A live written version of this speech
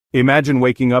Imagine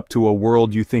waking up to a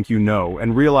world you think you know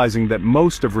and realizing that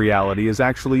most of reality is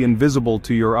actually invisible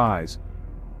to your eyes.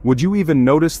 Would you even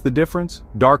notice the difference?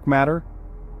 Dark matter?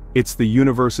 It's the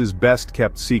universe's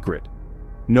best-kept secret.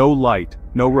 No light,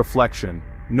 no reflection,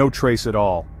 no trace at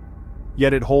all.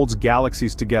 Yet it holds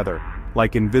galaxies together,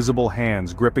 like invisible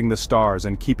hands gripping the stars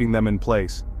and keeping them in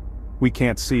place. We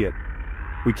can't see it.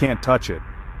 We can't touch it.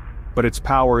 But its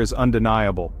power is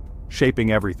undeniable,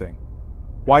 shaping everything.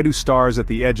 Why do stars at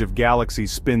the edge of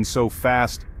galaxies spin so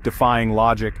fast, defying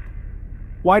logic?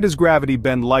 Why does gravity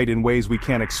bend light in ways we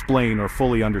can't explain or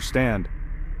fully understand?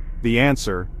 The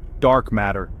answer: dark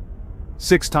matter.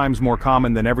 6 times more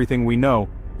common than everything we know,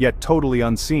 yet totally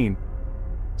unseen.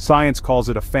 Science calls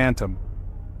it a phantom.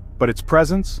 But its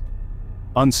presence?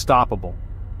 Unstoppable.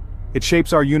 It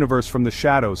shapes our universe from the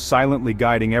shadows, silently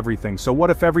guiding everything. So what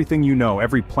if everything you know,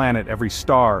 every planet, every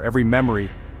star, every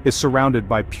memory, is surrounded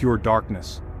by pure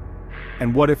darkness?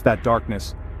 And what if that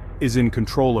darkness is in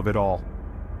control of it all?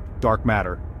 Dark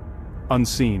matter.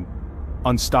 Unseen.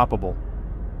 Unstoppable.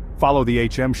 Follow the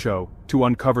HM Show to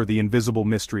uncover the invisible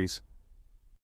mysteries.